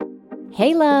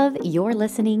Hey, love, you're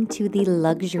listening to the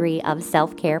Luxury of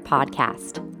Self-Care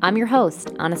podcast. I'm your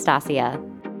host, Anastasia.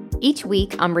 Each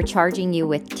week, I'm recharging you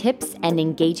with tips and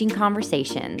engaging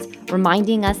conversations,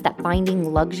 reminding us that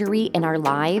finding luxury in our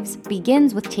lives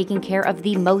begins with taking care of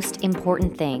the most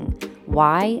important thing,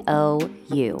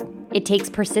 Y-O-U. It takes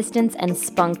persistence and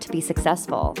spunk to be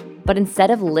successful, but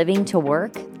instead of living to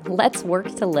work, let's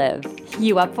work to live.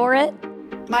 You up for it?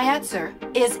 My answer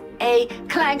is a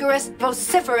clangorous,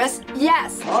 vociferous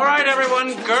yes. All right,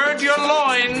 everyone, gird your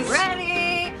loins.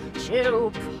 Ready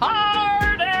to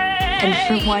party.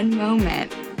 And for one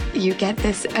moment, you get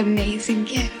this amazing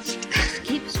gift.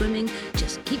 Keep swimming,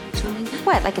 just keep swimming.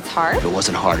 What, like it's hard? If it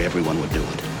wasn't hard, everyone would do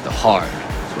it. The hard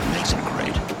is what makes it great.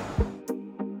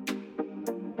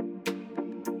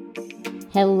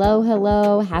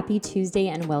 Hello. Happy Tuesday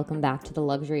and welcome back to the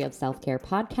Luxury of Self-Care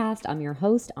podcast. I'm your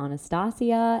host,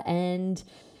 Anastasia, and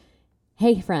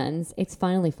hey friends, it's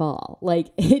finally fall.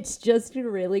 It's just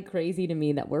really crazy to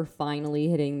me that we're finally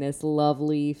hitting this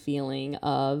lovely feeling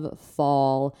of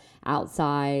fall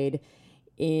outside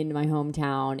in my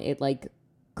hometown. It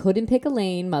couldn't pick a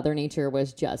lane. Mother Nature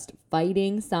was just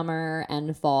fighting summer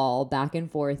and fall back and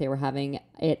forth. They were having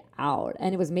it out,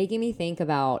 and it was making me think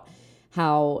about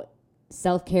how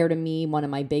self-care to me, one of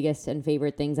my biggest and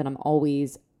favorite things that I'm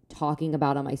always talking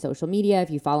about on my social media. If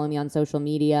you follow me on social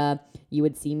media, you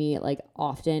would see me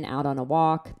often out on a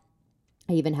walk.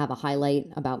 I even have a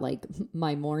highlight about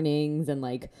my mornings and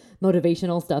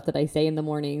motivational stuff that I say in the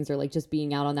mornings, or just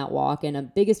being out on that walk. And a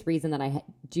biggest reason that I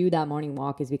do that morning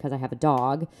walk is because I have a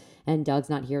dog, and Doug's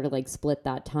not here to split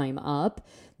that time up.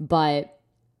 But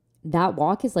that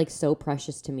walk is so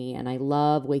precious to me, and I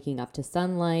love waking up to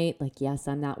sunlight. Yes,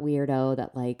 I'm that weirdo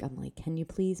that I'm can you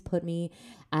please put me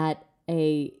at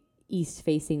a east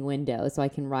facing window so I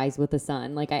can rise with the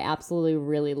sun? I absolutely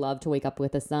really love to wake up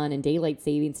with the sun, and daylight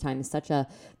savings time is such a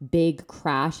big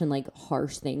crash and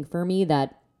harsh thing for me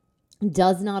that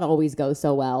does not always go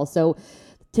so well. So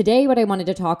today, what I wanted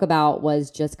to talk about was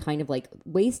just kind of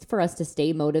ways for us to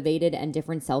stay motivated and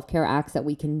different self-care acts that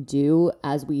we can do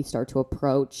as we start to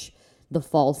approach the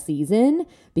fall season,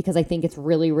 because I think it's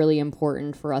really, really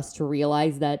important for us to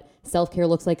realize that self-care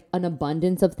looks like an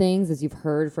abundance of things, as you've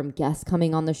heard from guests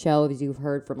coming on the show, as you've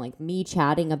heard from me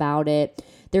chatting about it.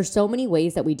 There's so many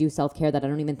ways that we do self-care that I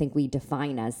don't even think we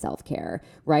define as self-care,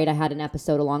 right? I had an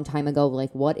episode a long time ago,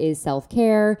 what is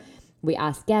self-care? We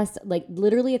ask guests,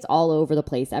 literally it's all over the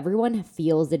place. Everyone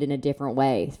feels it in a different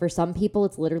way. For some people,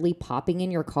 it's literally popping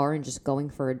in your car and just going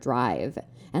for a drive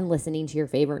and listening to your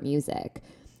favorite music.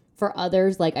 For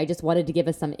others, I just wanted to give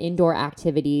us some indoor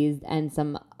activities and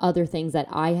some other things that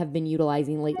I have been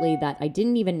utilizing lately that I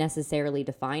didn't even necessarily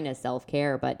define as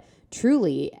self-care, but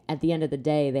truly at the end of the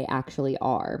day, they actually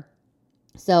are.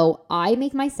 So I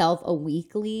make myself a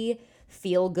weekly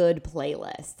feel-good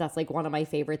playlist. That's one of my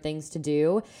favorite things to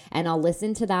do, and I'll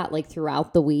listen to that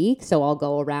throughout the week. So I'll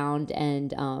go around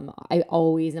and I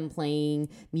always am playing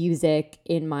music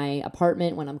in my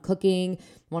apartment when I'm cooking.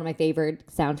 One of my favorite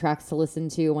soundtracks to listen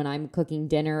to when I'm cooking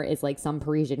dinner is some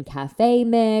Parisian Cafe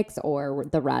mix or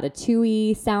the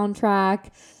Ratatouille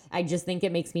soundtrack. I just think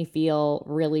it makes me feel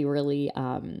really, really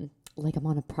I'm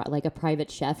on a private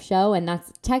chef show, and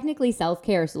that's technically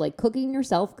self-care. So cooking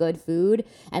yourself good food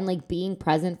and being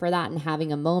present for that and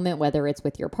having a moment, whether it's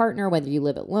with your partner, whether you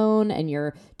live alone and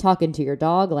you're talking to your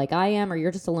dog like I am, or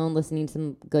you're just alone listening to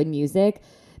some good music,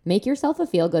 make yourself a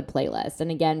feel-good playlist. And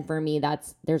again, for me,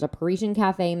 there's a Parisian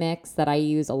Cafe mix that I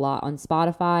use a lot on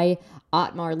Spotify.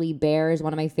 Otmar Liebert is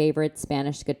one of my favorite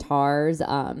Spanish guitars.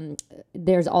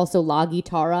 There's also La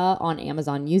Guitarra on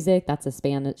Amazon Music. That's a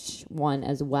Spanish one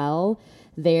as well.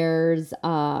 There's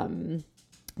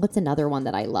what's another one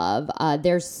that I love?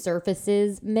 There's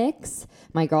Surfaces Mix.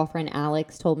 My girlfriend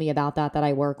Alex told me about that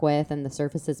I work with, and the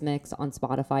Surfaces Mix on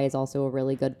Spotify is also a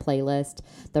really good playlist.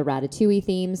 The Ratatouille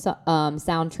theme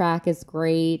soundtrack is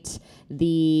great.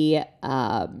 The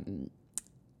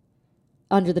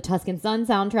Under the Tuscan Sun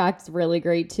soundtrack's really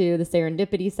great too. The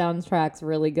Serendipity soundtrack's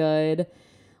really good.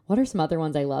 What are some other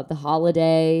ones I love? The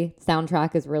Holiday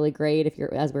soundtrack is really great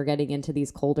as we're getting into these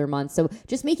colder months. So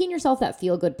just making yourself that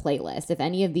feel-good playlist. If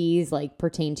any of these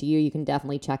pertain to you, you can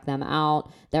definitely check them out.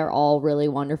 They're all really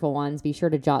wonderful ones. Be sure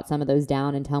to jot some of those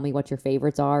down and tell me what your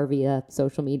favorites are via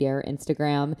social media or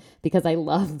Instagram, because I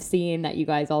love seeing that you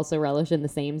guys also relish in the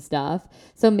same stuff.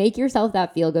 So make yourself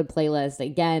that feel-good playlist.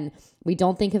 Again, we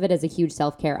don't think of it as a huge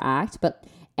self-care act, but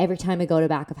every time I go to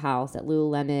back of house at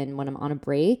Lululemon when I'm on a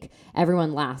break,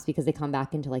 everyone laughs because they come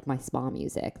back into my spa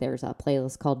music. There's a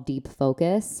playlist called Deep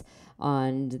Focus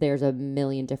And there's a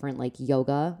million different like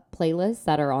yoga playlists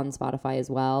that are on Spotify as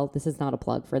well. This is not a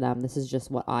plug for them. This is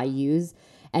just what I use.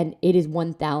 And it is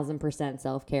 1000%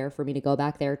 self-care for me to go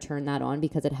back there, turn that on,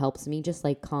 because it helps me just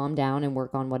like calm down and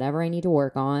work on whatever I need to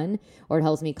work on, or it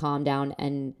helps me calm down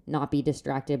and not be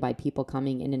distracted by people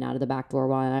coming in and out of the back door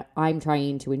while I'm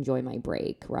trying to enjoy my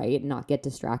break, right? Not get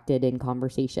distracted in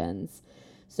conversations.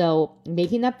 So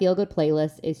making that feel-good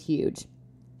playlist is huge.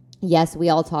 Yes, we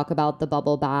all talk about the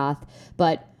bubble bath,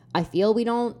 but I feel we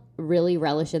don't really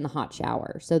relish in the hot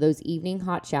shower. So those evening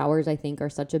hot showers, I think, are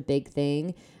such a big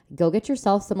thing. Go get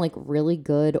yourself some like really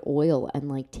good oil and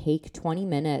like take 20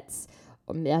 minutes.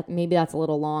 Maybe that's a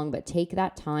little long, but take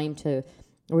that time to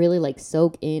really like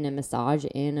soak in and massage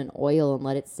in an oil and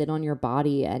let it sit on your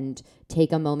body, and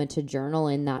take a moment to journal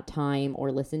in that time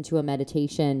or listen to a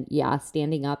meditation. Yeah,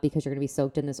 standing up because you're going to be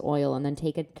soaked in this oil, and then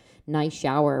take a nice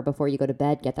shower before you go to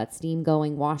bed. Get that steam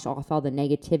going, wash off all the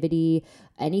negativity,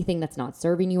 anything that's not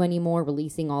serving you anymore,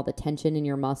 releasing all the tension in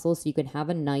your muscles so you can have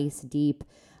a nice, deep,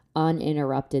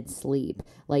 uninterrupted sleep.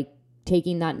 Like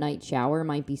taking that night shower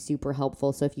might be super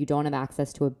helpful. So if you don't have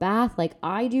access to a bath like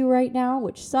I do right now,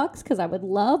 which sucks because I would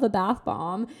love a bath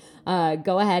bomb,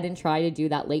 go ahead and try to do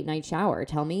that late night shower.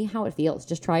 Tell me how it feels.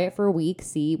 Just try it for a week.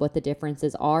 See what the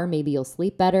differences are. Maybe you'll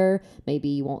sleep better. Maybe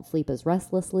you won't sleep as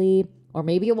restlessly, or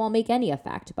maybe it won't make any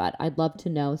effect, but I'd love to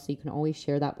know, so you can always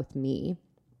share that with me.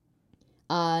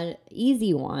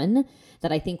 Easy one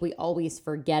that I think we always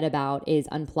forget about is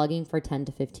unplugging for 10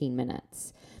 to 15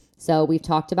 minutes. So we've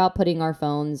talked about putting our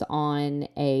phones on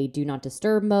a do not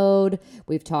disturb mode.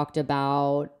 We've talked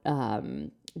about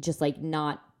just like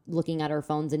not looking at our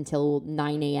phones until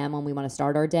 9 a.m. when we want to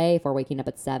start our day. If we're waking up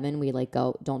at 7, we like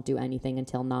don't do anything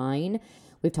until 9.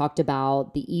 We've talked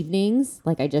about the evenings,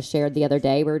 like I just shared the other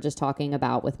day. We were just talking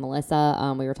about with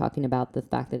Melissa. We were talking about the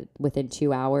fact that within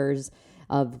 2 hours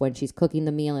of when she's cooking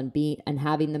the meal and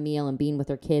having the meal and being with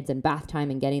her kids and bath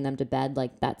time and getting them to bed,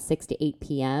 like that 6 to 8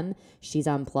 p.m., she's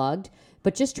unplugged.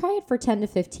 But just try it for 10 to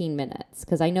 15 minutes,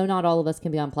 because I know not all of us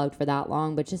can be unplugged for that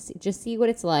long, but just see what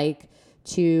it's like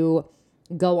to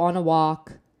go on a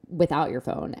walk without your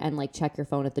phone and like check your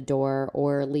phone at the door,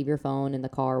 or leave your phone in the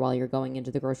car while you're going into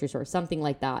the grocery store, something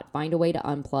like that. Find a way to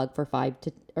unplug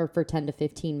for 10 to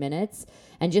 15 minutes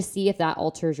and just see if that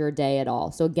alters your day at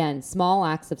all. So again, small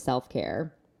acts of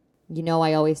self-care. You know,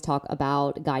 I always talk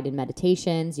about guided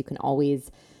meditations. You can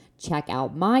always check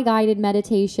out my guided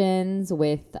meditations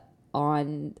within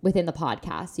the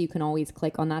podcast. So you can always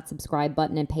click on that subscribe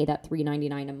button and pay that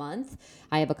 $3.99 a month.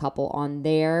 I have a couple on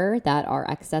there that are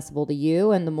accessible to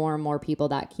you, and the more and more people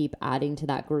that keep adding to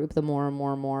that group, the more and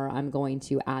more I'm going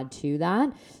to add to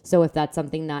that. So if that's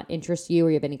something that interests you, or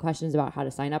you have any questions about how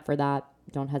to sign up for that,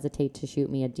 don't hesitate to shoot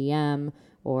me a DM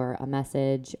or a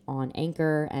message on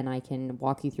Anchor, and I can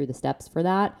walk you through the steps for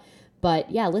that.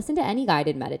 But yeah, listen to any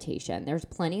guided meditation. There's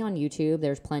plenty on YouTube.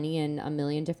 There's plenty in a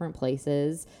million different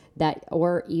places,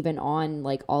 or even on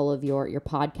like all of your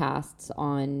podcasts,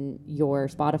 on your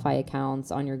Spotify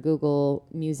accounts, on your Google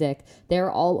Music.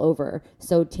 They're all over.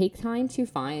 So take time to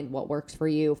find what works for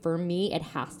you. For me, it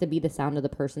has to be the sound of the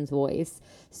person's voice.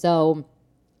 So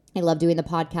I love doing the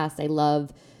podcast. I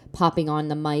love popping on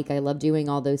the mic. I love doing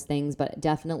all those things, but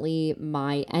definitely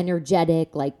my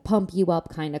energetic, like pump you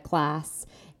up kind of class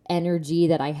energy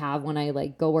that I have when I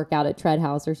like go work out at Tread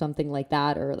House or something like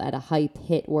that, or at a hype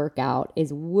hit workout,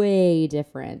 is way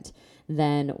different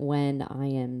than when I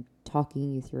am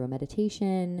talking you through a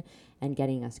meditation and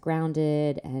getting us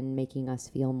grounded and making us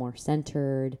feel more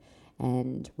centered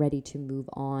and ready to move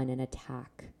on and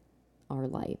attack our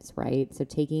lives, right? So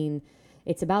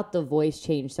it's about the voice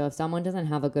change. So if someone doesn't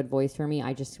have a good voice for me,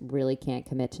 I just really can't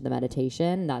commit to the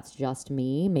meditation. That's just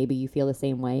me. Maybe you feel the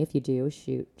same way. If you do,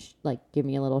 give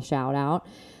me a little shout out.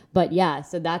 But yeah,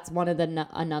 so that's one of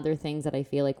another things that I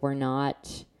feel like we're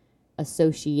not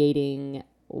associating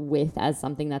with as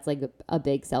something that's like a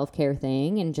big self-care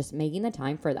thing, and just making the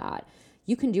time for that.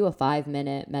 You can do a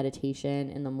 5-minute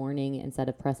meditation in the morning instead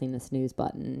of pressing the snooze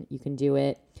button. You can do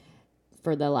it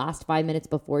for the last 5 minutes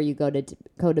before you go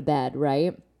to bed,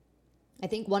 right? I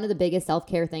think one of the biggest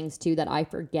self-care things too that I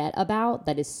forget about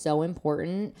that is so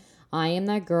important, I am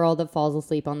that girl that falls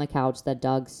asleep on the couch that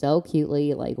Doug so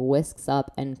cutely like whisks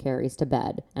up and carries to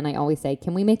bed. And I always say,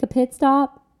 can we make a pit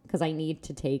stop? Because I need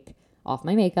to take off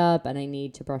my makeup, and I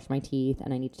need to brush my teeth,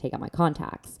 and I need to take out my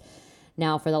contacts.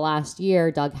 Now, for the last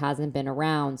year, Doug hasn't been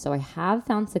around, so I have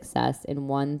found success in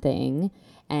one thing,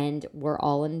 and we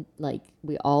all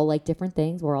like different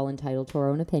things. We're all entitled to our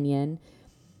own opinion.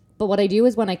 But what I do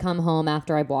is when I come home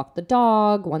after I've walked the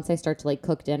dog, once I start to like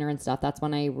cook dinner and stuff, that's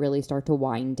when I really start to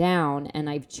wind down. And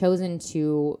I've chosen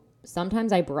to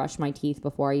sometimes I brush my teeth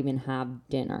before I even have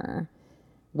dinner,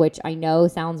 which I know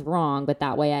sounds wrong, but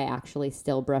that way I actually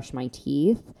still brush my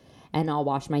teeth, and I'll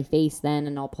wash my face then,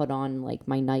 and I'll put on like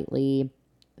my nightly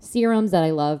serums that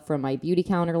I love from my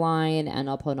Beautycounter line, and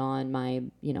I'll put on my,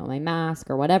 my mask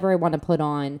or whatever I want to put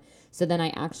on. So then I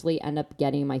actually end up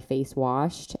getting my face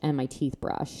washed and my teeth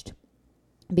brushed,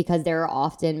 because there are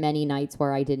often many nights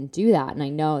where I didn't do that. And I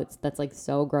know that's like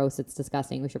so gross. It's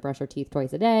disgusting. We should brush our teeth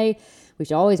twice a day. We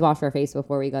should always wash our face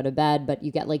before we go to bed, but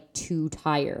you get like too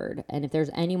tired. And if there's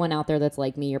anyone out there that's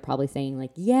like me, you're probably saying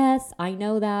like, yes, I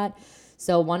know that.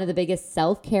 So one of the biggest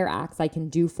self-care acts I can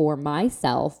do for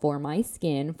myself, for my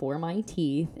skin, for my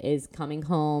teeth is coming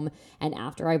home, and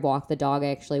after I walk the dog, I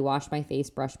actually wash my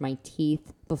face, brush my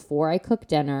teeth before I cook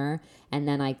dinner, and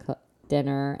then I cook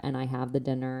dinner, and I have the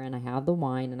dinner, and I have the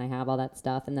wine, and I have all that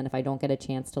stuff. And then if I don't get a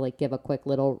chance to like give a quick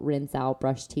little rinse out,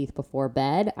 brush teeth before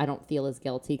bed, I don't feel as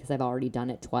guilty because I've already done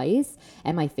it twice,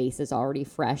 and my face is already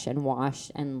fresh and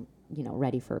washed and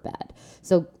ready for bed.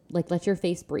 So like, let your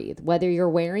face breathe, whether you're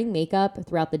wearing makeup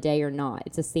throughout the day or not.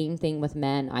 It's the same thing with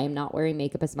men. I am not wearing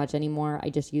makeup as much anymore. I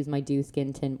just use my Dew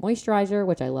Skin Tint Moisturizer,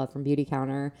 which I love from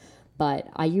Beautycounter. But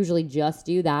I usually just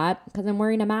do that because I'm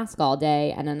wearing a mask all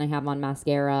day, and then I have on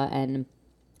mascara and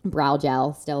brow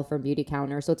gel still from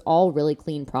Beautycounter. So it's all really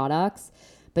clean products,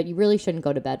 but you really shouldn't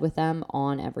go to bed with them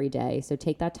on every day. So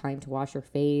take that time to wash your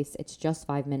face. It's just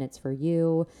 5 minutes for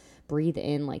you. Breathe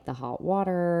in like the hot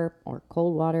water or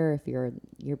cold water if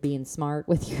you're being smart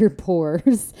with your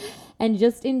pores, and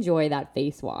just enjoy that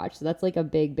face wash. So that's like a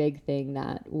big thing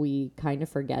that we kind of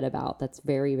forget about. That's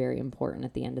very, very important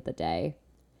at the end of the day.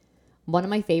 One of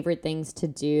my favorite things to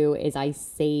do is I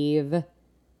save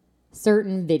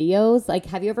certain videos. Like,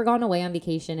 have you ever gone away on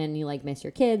vacation and you like miss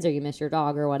your kids or you miss your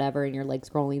dog or whatever, and you're like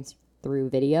scrolling through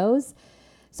videos?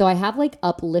 So I have like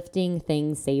uplifting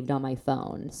things saved on my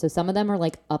phone. So some of them are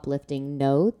like uplifting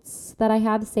notes that I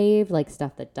have saved, like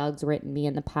stuff that Doug's written me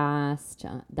in the past,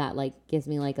 that like gives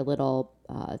me like a little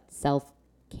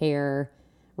self-care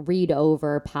read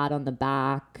over, pat on the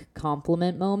back,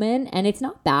 compliment moment. And it's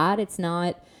not bad. It's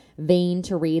not vain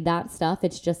to read that stuff.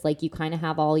 It's just like you kind of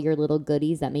have all your little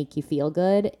goodies that make you feel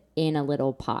good in a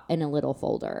little pot, in a little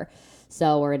folder.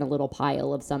 So, or in a little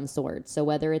pile of some sort. So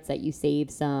whether it's that you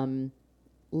save some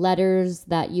letters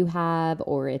that you have,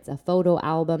 or it's a photo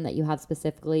album that you have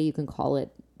specifically, you can call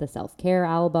it the self-care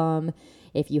album.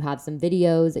 If you have some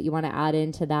videos that you want to add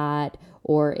into that,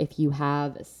 or if you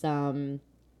have some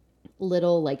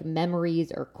little like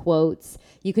memories or quotes,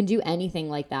 you can do anything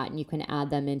like that, and you can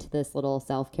add them into this little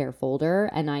self-care folder.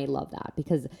 And I love that,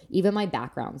 because even my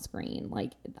background screen,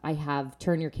 like I have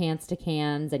turn your cans to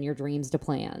cans and your dreams to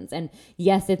plans. And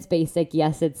yes, it's basic.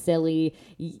 Yes, it's silly.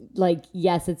 Like,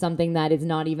 yes, it's something that is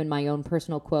not even my own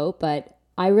personal quote, but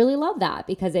I really love that,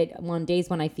 because on days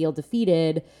when I feel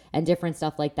defeated and different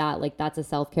stuff like that, like that's a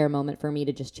self-care moment for me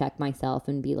to just check myself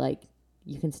and be like,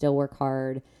 you can still work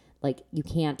hard. Like, you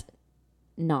can't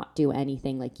not do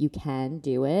anything, like you can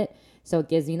do it. So it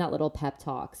gives me that little pep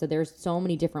talk. So there's so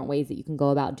many different ways that you can go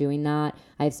about doing that.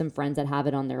 I have some friends that have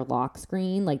it on their lock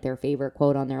screen, like their favorite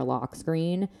quote on their lock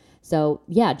screen. So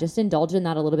yeah, just indulge in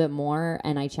that a little bit more,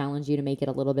 and I challenge you to make it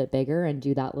a little bit bigger and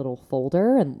do that little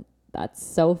folder. And that's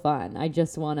so fun. I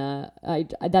just want to,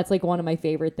 that's like one of my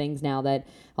favorite things now, that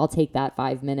I'll take that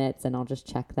 5 minutes and I'll just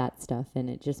check that stuff, and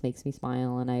it just makes me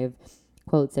smile. And I have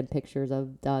quotes and pictures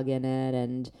of Doug in it,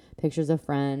 and pictures of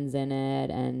friends in it,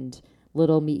 and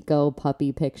little Meatgo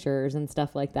puppy pictures and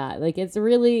stuff like that. Like, it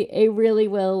really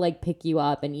will like pick you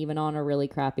up. And even on a really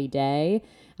crappy day,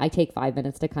 I take 5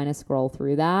 minutes to kind of scroll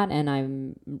through that, and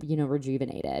I'm,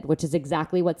 rejuvenated, which is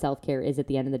exactly what self-care is at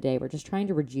the end of the day. We're just trying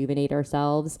to rejuvenate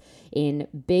ourselves in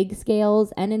big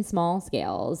scales and in small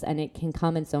scales, and it can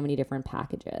come in so many different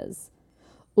packages.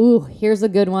 Ooh, here's a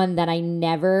good one that I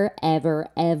never, ever,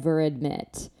 ever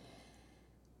admit,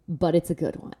 but it's a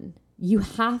good one. You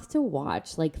have to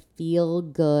watch like feel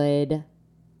good,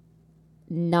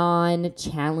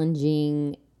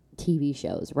 non-challenging TV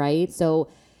shows, right? So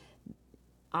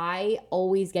I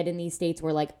always get in these states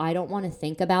where like I don't want to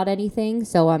think about anything.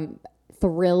 So I'm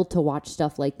thrilled to watch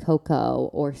stuff like Coco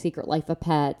or Secret Life of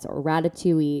Pets or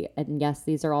Ratatouille. And yes,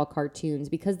 these are all cartoons,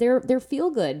 because they're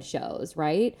feel-good shows,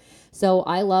 right? So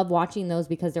I love watching those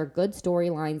because they're good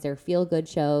storylines, they're feel-good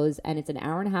shows, and it's an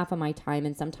hour and a half of my time.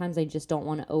 And sometimes I just don't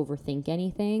want to overthink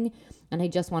anything, and I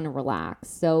just want to relax.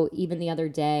 So even the other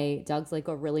day, Doug's like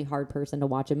a really hard person to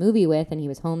watch a movie with, and he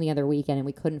was home the other weekend and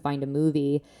we couldn't find a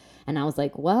movie. And I was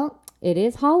like, well, it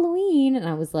is Halloween. And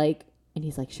I was like, and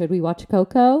he's like, should we watch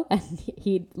Coco? And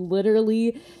he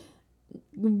literally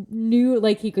knew,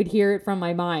 like he could hear it from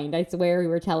my mind. I swear we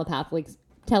were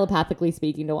telepathically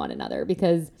speaking to one another,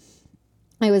 because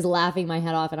I was laughing my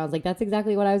head off and I was like, that's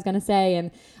exactly what I was going to say. And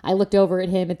I looked over at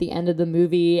him at the end of the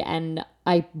movie and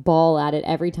I bawl at it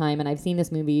every time. And I've seen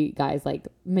this movie, guys, like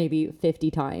maybe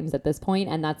 50 times at this point,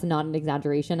 and that's not an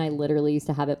exaggeration. I literally used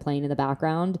to have it playing in the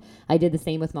background. I did the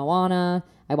same with Moana.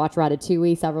 I watch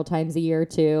Ratatouille several times a year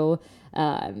too.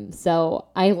 So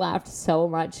I laughed so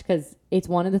much because it's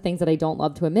one of the things that I don't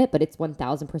love to admit, but it's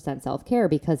 1000% self-care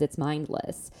because it's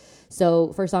mindless.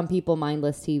 So for some people,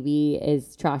 mindless TV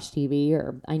is trash TV,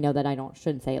 or I know that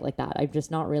shouldn't say it like that. I'm just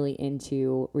not really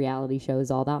into reality shows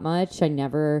all that much. I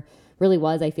never really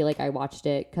was. I feel like I watched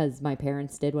it because my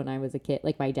parents did when I was a kid,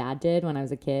 like my dad did when I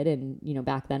was a kid. And, you know,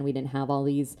 back then we didn't have all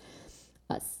these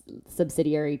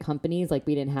subsidiary companies. Like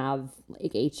we didn't have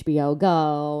like HBO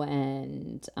Go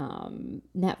and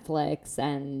Netflix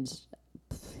and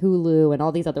Hulu and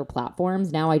all these other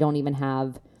platforms. Now I don't even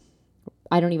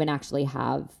actually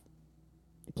have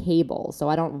cable, so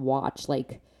I don't watch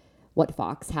like what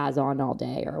Fox has on all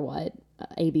day or what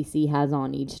ABC has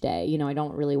on each day. You know, I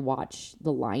don't really watch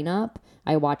the lineup.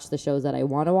 I watch the shows that I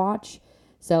want to watch.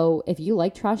 So if you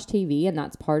like trash TV and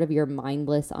that's part of your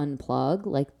mindless unplug,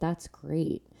 like that's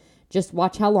great. Just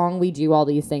watch how long we do all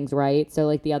these things, right? So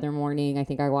like the other morning, I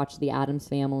think I watched The Addams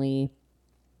Family,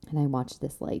 and I watched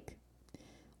this like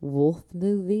wolf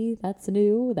movie that's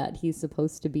new that he's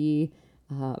supposed to be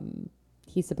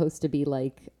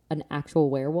like an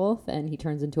actual werewolf and he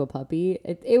turns into a puppy.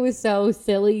 It was so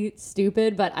silly,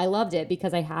 stupid, but I loved it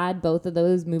because I had both of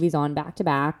those movies on back to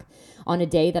back on a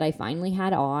day that I finally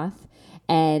had off.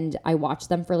 And I watched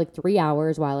them for like 3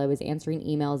 hours while I was answering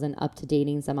emails and up to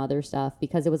dating some other stuff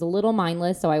because it was a little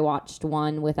mindless. So I watched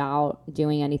one without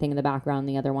doing anything in the background.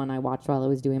 The other one I watched while I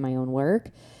was doing my own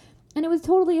work. And it was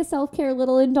totally a self-care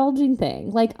little indulging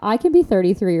thing. Like I can be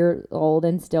 33 years old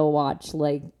and still watch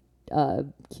like a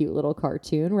cute little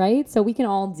cartoon, right? So we can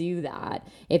all do that.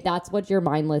 If that's what your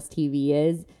mindless TV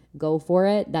is, go for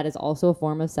it. That is also a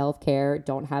form of self-care.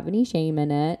 Don't have any shame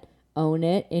in it. Own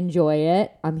it. Enjoy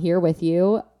it. I'm here with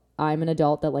you. I'm an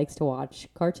adult that likes to watch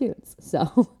cartoons.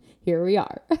 So here we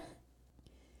are.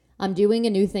 I'm doing a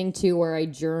new thing too where I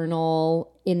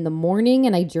journal in the morning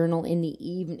and I journal in the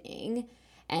evening.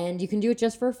 And you can do it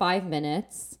just for 5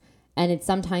 minutes. And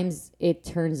sometimes it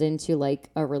turns into like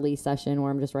a release session where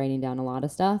I'm just writing down a lot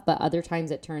of stuff. But other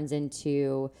times it turns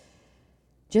into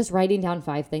just writing down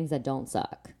 5 things that don't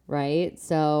suck, right?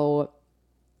 So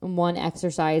one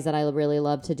exercise that I really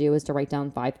love to do is to write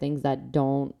down 5 things that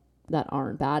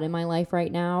aren't bad in my life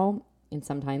right now. And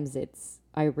sometimes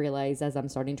I realize as I'm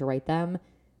starting to write them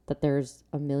that there's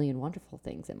a million wonderful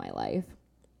things in my life.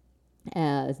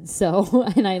 I'm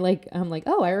like,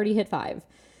 oh, I already hit 5.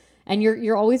 And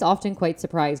you're always often quite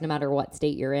surprised no matter what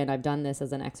state you're in. I've done this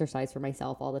as an exercise for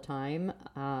myself all the time.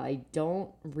 I don't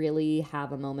really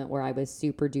have a moment where I was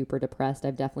super duper depressed.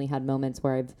 I've definitely had moments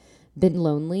where I've been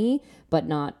lonely, but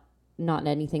not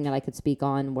anything that I could speak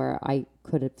on where I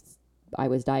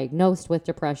was diagnosed with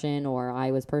depression or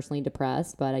I was personally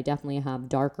depressed, but I definitely have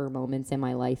darker moments in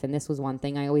my life. And this was one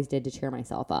thing I always did to cheer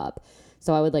myself up.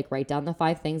 So I would like write down the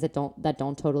 5 things that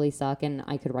don't totally suck, and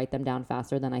I could write them down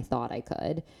faster than I thought I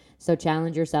could. So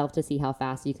challenge yourself to see how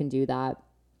fast you can do that.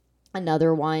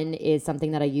 Another one is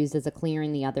something that I used as a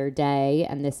clearing the other day,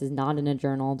 and this is not in a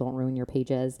journal, don't ruin your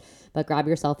pages, but grab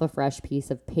yourself a fresh piece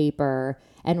of paper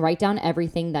and write down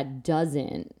everything that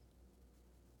doesn't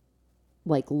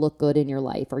like look good in your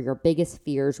life, or your biggest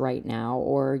fears right now,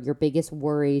 or your biggest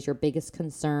worries, your biggest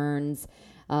concerns,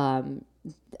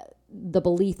 the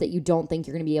belief that you don't think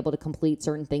you're going to be able to complete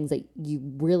certain things that you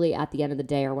really at the end of the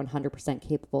day are 100%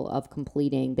 capable of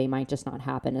completing. They might just not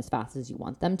happen as fast as you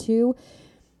want them to.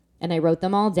 And I wrote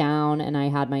them all down, and I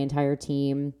had my entire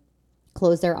team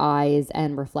close their eyes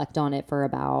and reflect on it for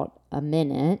about a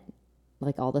minute,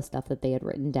 like all the stuff that they had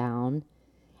written down.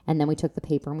 And then we took the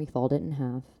paper and we folded it in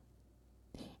half.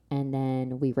 And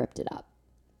then we ripped it up.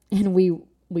 And we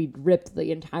ripped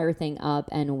the entire thing up,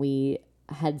 and we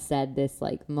had said this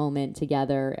like moment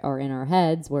together or in our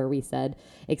heads where we said,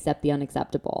 accept the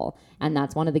unacceptable. And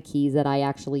that's one of the keys that I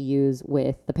actually use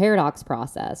with the paradox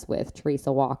process with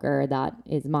Teresa Walker. That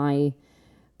is my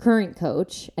current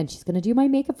coach, and she's going to do my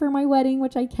makeup for my wedding,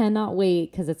 which I cannot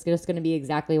wait because it's just going to be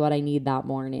exactly what I need that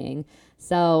morning.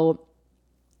 So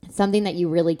something that you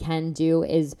really can do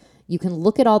is you can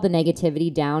look at all the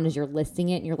negativity down as you're listing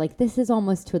it, and you're like, this is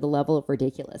almost to the level of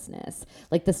ridiculousness.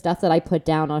 Like the stuff that I put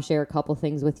down, I'll share a couple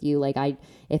things with you. Like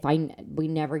we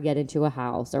never get into a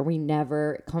house, or we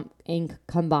never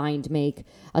combined make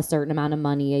a certain amount of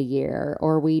money a year,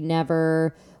 or we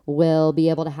never will be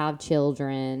able to have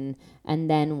children. And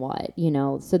then what,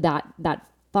 so that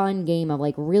fun game of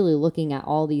like really looking at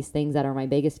all these things that are my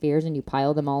biggest fears, and you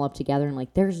pile them all up together and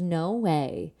like, there's no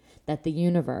way that the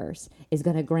universe is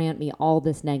going to grant me all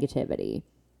this negativity.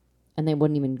 And they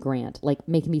wouldn't even grant, like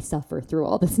make me suffer through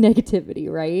all this negativity,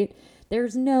 right?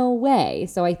 There's no way.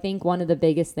 So I think one of the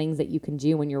biggest things that you can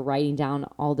do when you're writing down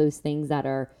all those things that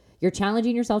are, you're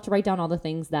challenging yourself to write down all the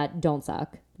things that don't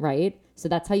suck, right? So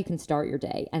that's how you can start your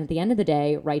day. And at the end of the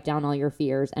day, write down all your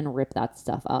fears and rip that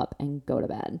stuff up and go to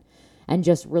bed. And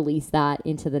just release that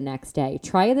into the next day.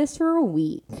 Try this for a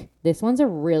week. This one's a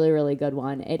really, really good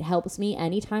one. It helps me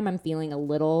anytime I'm feeling a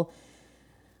little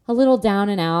down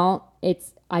and out.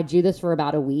 I do this for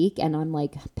about a week and I'm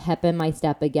like pep in my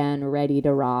step again, ready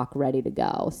to rock, ready to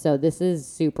go. So this is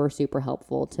super, super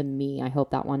helpful to me. I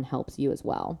hope that one helps you as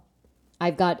well.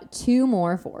 I've got 2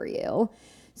 more for you.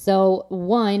 So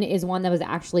one is one that was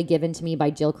actually given to me by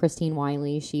Jill Christine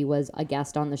Wiley. She was a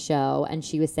guest on the show, and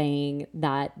she was saying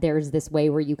that there's this way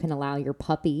where you can allow your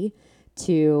puppy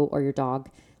or your dog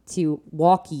to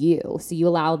walk you. So you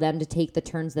allow them to take the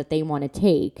turns that they want to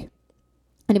take.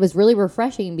 And it was really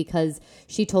refreshing because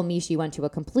she told me she went to a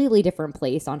completely different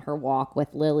place on her walk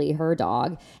with Lily, her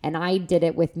dog. And I did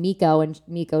it with Miko, and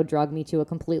Miko drugged me to a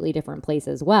completely different place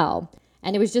as well.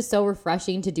 And it was just so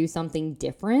refreshing to do something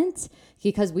different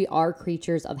because we are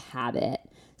creatures of habit.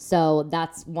 So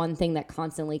that's one thing that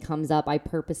constantly comes up. I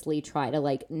purposely try to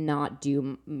like not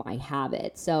do my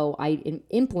habit. So I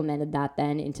implemented that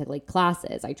then into like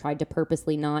classes. I tried to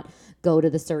purposely not go to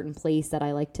the certain place that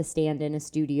I like to stand in a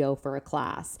studio for a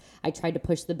class. I tried to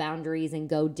push the boundaries and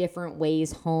go different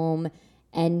ways home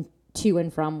and to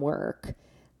and from work,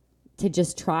 to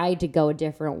just try to go a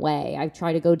different way. I've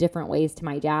tried to go different ways to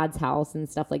my dad's house and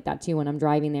stuff like that too when I'm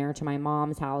driving there, to my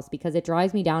mom's house, because it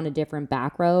drives me down a different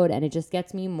back road and it just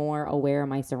gets me more aware of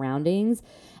my surroundings.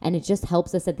 And it just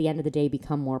helps us at the end of the day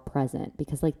become more present,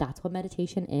 because like that's what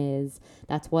meditation is.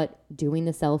 That's what doing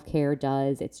the self-care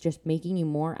does. It's just making you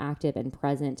more active and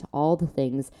present to all the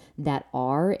things that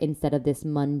are, instead of this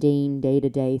mundane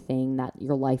day-to-day thing that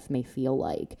your life may feel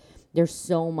like. There's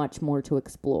so much more to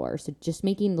explore. So just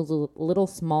making those little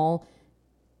small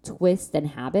twists and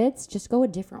habits, just go a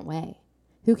different way.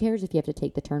 Who cares if you have to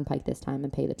take the turnpike this time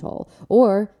and pay the toll,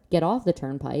 or get off the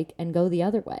turnpike and go the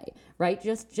other way, right?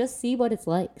 Just see what it's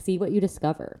like. See what you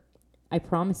discover. I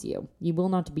promise you, you will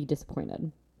not be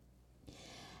disappointed.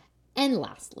 And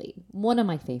lastly, one of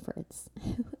my favorites.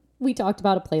 We talked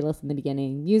about a playlist in the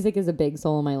beginning. Music is a big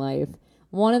soul in my life.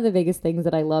 One of the biggest things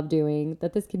that I love doing,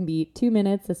 that this can be 2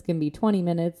 minutes, this can be 20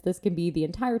 minutes, this can be the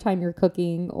entire time you're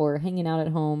cooking or hanging out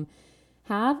at home,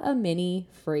 have a mini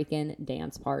freaking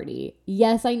dance party.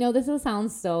 Yes, I know this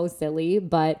sounds so silly,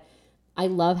 but I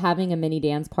love having a mini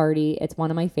dance party. It's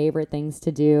one of my favorite things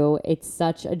to do. It's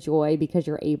such a joy because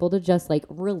you're able to just like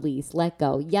release, let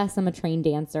go. Yes, I'm a trained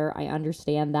dancer. I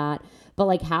understand that. But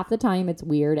like half the time it's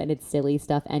weird and it's silly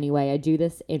stuff anyway. I do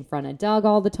this in front of Doug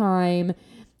all the time.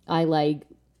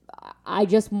 I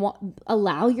just want,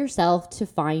 allow yourself to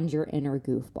find your inner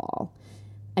goofball.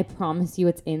 I promise you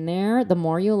it's in there. The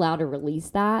more you allow to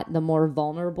release that, the more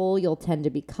vulnerable you'll tend to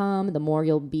become, the more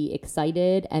you'll be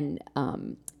excited and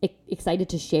excited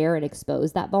to share and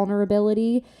expose that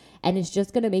vulnerability. And it's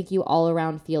just going to make you all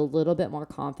around feel a little bit more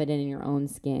confident in your own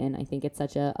skin. I think it's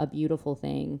such a beautiful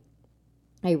thing.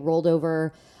 I rolled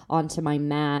over onto my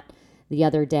mat the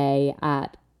other day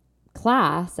at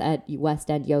class at West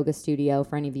End Yoga Studio.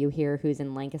 For any of you here who's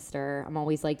in Lancaster, I'm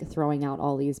always like throwing out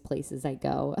all these places I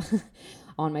go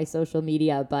on my social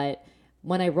media. But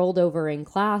when I rolled over in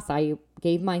class, I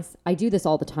do this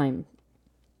all the time.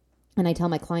 And I tell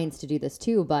my clients to do this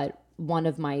too, but one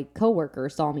of my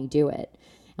coworkers saw me do it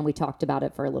and we talked about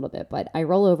it for a little bit. But I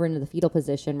roll over into the fetal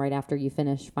position right after you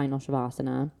finish final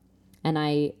Shavasana.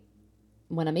 And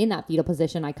when I'm in that fetal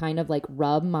position, I kind of like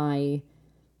rub my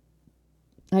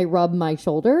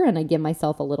shoulder and I give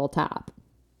myself a little tap.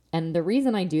 And the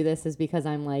reason I do this is because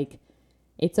I'm like,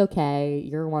 it's okay.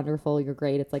 You're wonderful. You're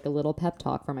great. It's like a little pep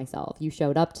talk for myself. You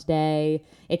showed up today.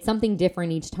 It's something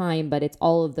different each time, but it's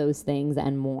all of those things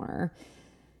and more.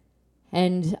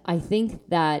 And I think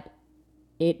that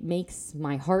it makes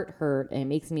my heart hurt and it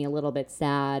makes me a little bit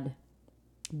sad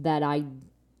that I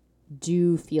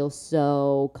do feel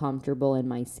so comfortable in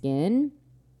my skin.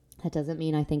 That doesn't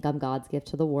mean I think I'm God's gift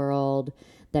to the world.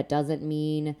 That doesn't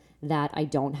mean that I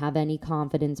don't have any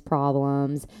confidence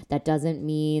problems. That doesn't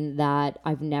mean that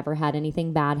I've never had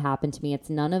anything bad happen to me. It's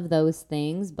none of those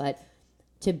things. But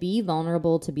to be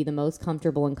vulnerable, to be the most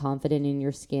comfortable and confident in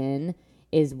your skin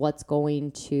is what's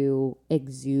going to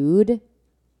exude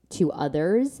to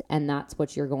others. And that's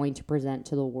what you're going to present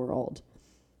to the world.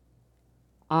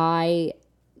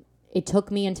 it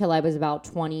took me until I was about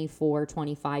 24,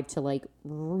 25 to like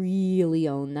really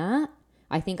own that.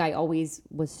 I think I always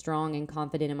was strong and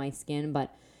confident in my skin,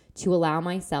 but to allow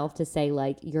myself to say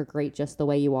like, you're great just the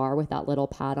way you are with that little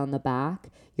pat on the back.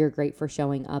 You're great for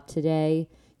showing up today.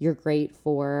 You're great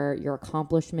for your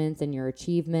accomplishments and your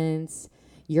achievements.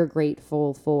 You're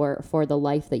grateful for the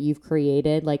life that you've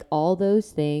created. Like all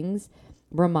those things,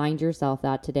 remind yourself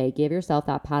that today. Give yourself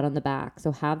that pat on the back.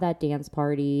 So have that dance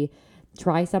party.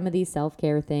 Try some of these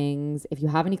self-care things. If you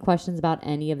have any questions about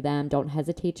any of them, don't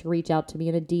hesitate to reach out to me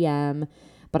in a DM.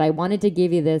 But I wanted to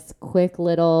give you this quick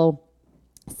little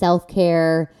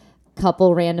self-care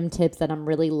couple random tips that I'm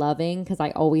really loving, because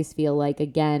I always feel like,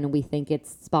 again, we think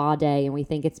it's spa day and we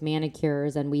think it's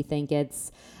manicures and we think it's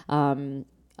taking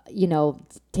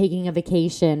a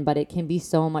vacation, but it can be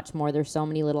so much more. There's so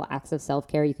many little acts of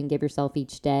self-care you can give yourself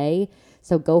each day.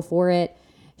 So go for it.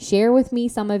 Share with me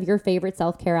some of your favorite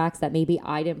self-care acts that maybe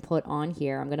I didn't put on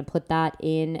here. I'm going to put that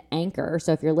in Anchor.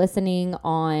 So if you're listening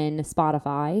on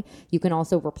Spotify, you can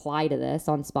also reply to this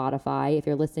on Spotify. If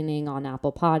you're listening on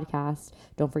Apple Podcasts,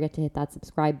 don't forget to hit that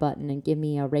subscribe button and give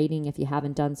me a rating if you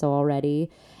haven't done so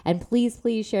already. And please,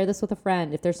 please share this with a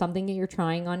friend. If there's something that you're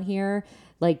trying on here,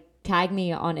 like tag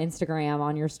me on Instagram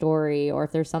on your story, or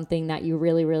if there's something that you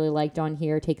really, really liked on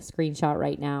here, take a screenshot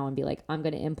right now and be like, I'm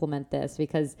going to implement this,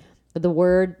 because the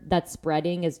word that's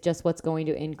spreading is just what's going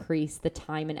to increase the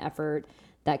time and effort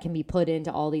that can be put into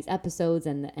all these episodes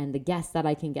and the guests that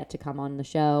I can get to come on the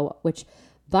show, which,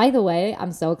 by the way,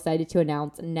 I'm so excited to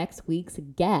announce next week's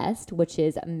guest, which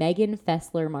is Megan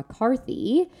Fessler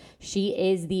McCarthy. She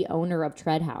is the owner of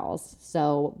Tread House.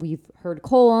 So we've heard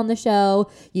Cole on the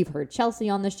show. You've heard Chelsea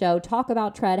on the show talk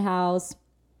about Tread House.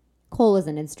 Cole is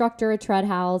an instructor at Tread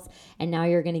House, and now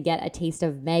you're going to get a taste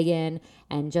of Megan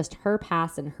and just her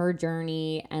past and her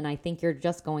journey, and I think you're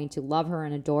just going to love her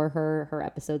and adore her. Her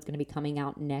episode's going to be coming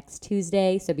out next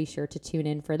Tuesday, so be sure to tune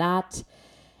in for that.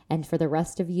 And for the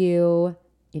rest of you,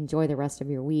 enjoy the rest of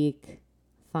your week.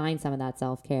 Find some of that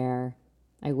self-care.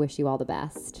 I wish you all the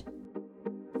best.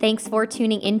 Thanks for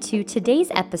tuning into today's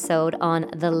episode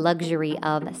on the luxury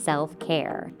of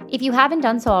self-care. If you haven't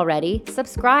done so already,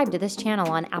 subscribe to this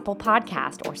channel on Apple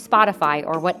Podcast or Spotify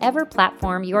or whatever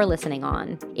platform you're listening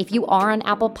on. If you are on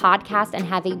Apple Podcast and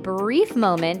have a brief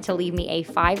moment to leave me a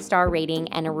 5-star rating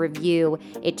and a review,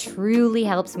 it truly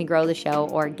helps me grow the show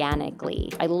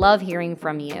organically. I love hearing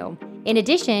from you. In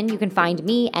addition, you can find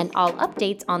me and all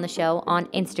updates on the show on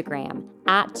Instagram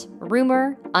at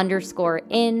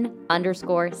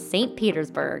rumor_in_St.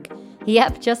 Petersburg.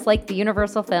 Yep, just like the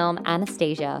Universal film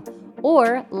Anastasia.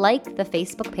 Or like the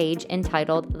Facebook page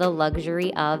entitled The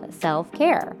Luxury of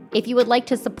Self-Care. If you would like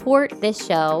to support this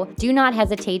show, do not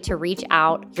hesitate to reach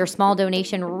out. Your small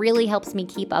donation really helps me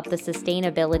keep up the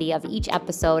sustainability of each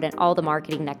episode and all the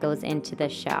marketing that goes into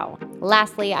this show.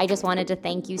 Lastly, I just wanted to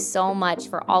thank you so much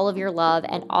for all of your love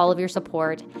and all of your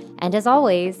support, and as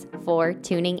always, for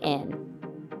tuning in.